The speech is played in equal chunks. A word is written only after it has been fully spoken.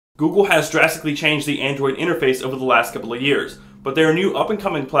Google has drastically changed the Android interface over the last couple of years, but there are new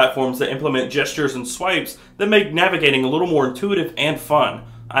up-and-coming platforms that implement gestures and swipes that make navigating a little more intuitive and fun.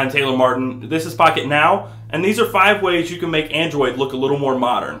 I'm Taylor Martin, this is Pocket Now, and these are 5 ways you can make Android look a little more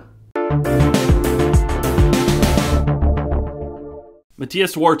modern.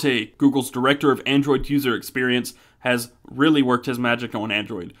 Matias Duarte, Google's Director of Android User Experience, has really worked his magic on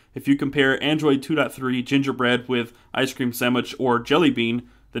Android. If you compare Android 2.3 Gingerbread with Ice Cream Sandwich or Jelly Bean,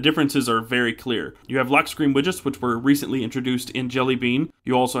 the differences are very clear. You have lock screen widgets, which were recently introduced in Jelly Bean.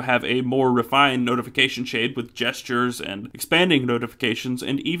 You also have a more refined notification shade with gestures and expanding notifications,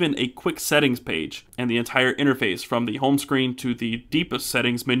 and even a quick settings page. And the entire interface from the home screen to the deepest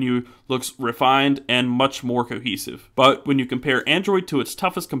settings menu looks refined and much more cohesive. But when you compare Android to its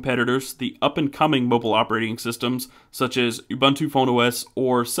toughest competitors, the up-and-coming mobile operating systems such as Ubuntu Phone OS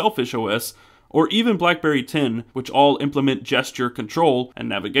or Selfish OS, or even BlackBerry 10, which all implement gesture control and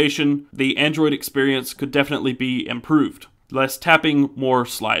navigation, the Android experience could definitely be improved. Less tapping, more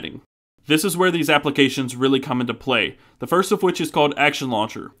sliding. This is where these applications really come into play. The first of which is called Action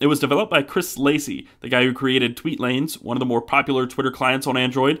Launcher. It was developed by Chris Lacey, the guy who created TweetLanes, one of the more popular Twitter clients on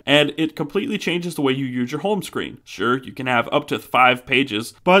Android, and it completely changes the way you use your home screen. Sure, you can have up to 5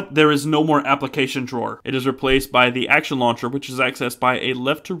 pages, but there is no more application drawer. It is replaced by the Action Launcher, which is accessed by a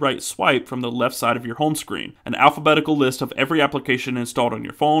left to right swipe from the left side of your home screen. An alphabetical list of every application installed on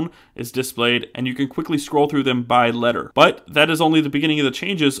your phone is displayed, and you can quickly scroll through them by letter. But that is only the beginning of the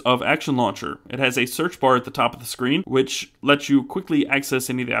changes of Action Launcher. It has a search bar at the top of the screen, which lets you quickly access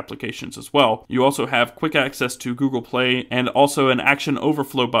any of the applications as well. You also have quick access to Google Play and also an action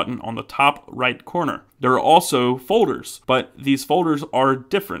overflow button on the top right corner. There are also folders, but these folders are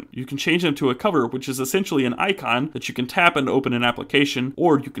different. You can change them to a cover, which is essentially an icon that you can tap and open an application,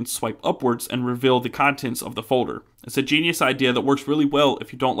 or you can swipe upwards and reveal the contents of the folder. It's a genius idea that works really well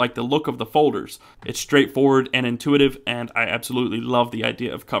if you don't like the look of the folders. It's straightforward and intuitive, and I absolutely love the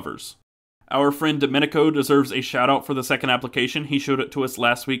idea of covers. Our friend Domenico deserves a shout out for the second application. He showed it to us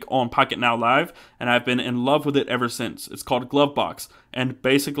last week on Pocket Now Live, and I've been in love with it ever since. It's called Glovebox, and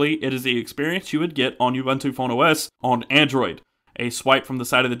basically it is the experience you would get on Ubuntu Phone OS on Android. A swipe from the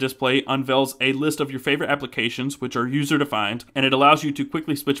side of the display unveils a list of your favorite applications, which are user-defined, and it allows you to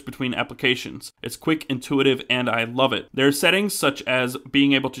quickly switch between applications. It's quick, intuitive, and I love it. There are settings such as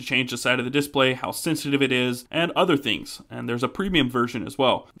being able to change the side of the display, how sensitive it is, and other things. And there's a premium version as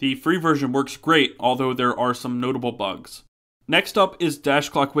well. The free version works great, although there are some notable bugs. Next up is Dash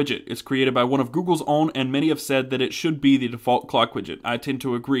Clock Widget. It's created by one of Google's own, and many have said that it should be the default clock widget. I tend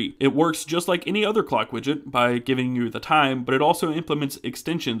to agree. It works just like any other clock widget by giving you the time, but it also implements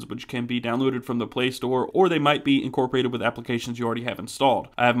extensions which can be downloaded from the Play Store, or they might be incorporated with applications you already have installed.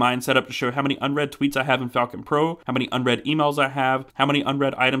 I have mine set up to show how many unread tweets I have in Falcon Pro, how many unread emails I have, how many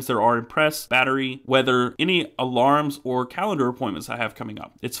unread items there are in Press, Battery, weather, any alarms or calendar appointments I have coming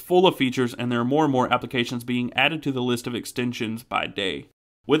up. It's full of features, and there are more and more applications being added to the list of extensions by day.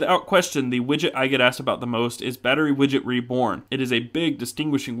 Without question, the widget I get asked about the most is Battery Widget Reborn. It is a big,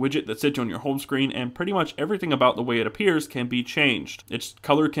 distinguishing widget that sits on your home screen, and pretty much everything about the way it appears can be changed. Its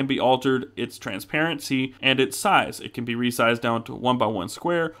color can be altered, its transparency, and its size. It can be resized down to 1x1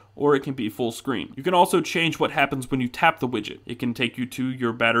 square, or it can be full screen. You can also change what happens when you tap the widget. It can take you to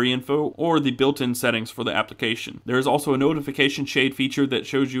your battery info or the built-in settings for the application. There is also a notification shade feature that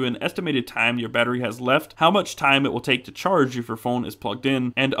shows you an estimated time your battery has left, how much time it will take to charge if your phone is plugged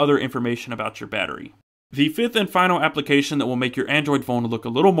in, and other information about your battery. The fifth and final application that will make your Android phone look a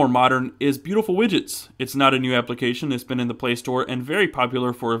little more modern is Beautiful Widgets. It's not a new application, it's been in the Play Store and very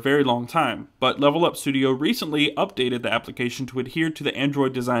popular for a very long time, but Level Up Studio recently updated the application to adhere to the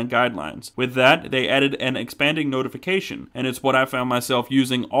Android design guidelines. With that, they added an expanding notification, and it's what I found myself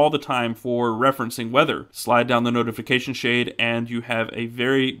using all the time for referencing weather. Slide down the notification shade and you have a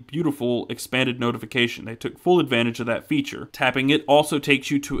very beautiful expanded notification. They took full advantage of that feature. Tapping it also takes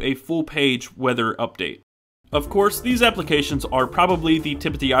you to a full page weather update. Of course, these applications are probably the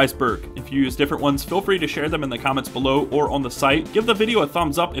tip of the iceberg. If you use different ones, feel free to share them in the comments below or on the site. Give the video a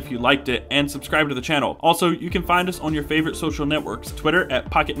thumbs up if you liked it, and subscribe to the channel. Also, you can find us on your favorite social networks: Twitter at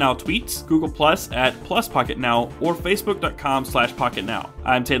PocketNowTweets, Google Plus at +PocketNow, or Facebook.com/PocketNow.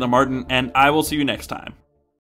 I'm Taylor Martin, and I will see you next time.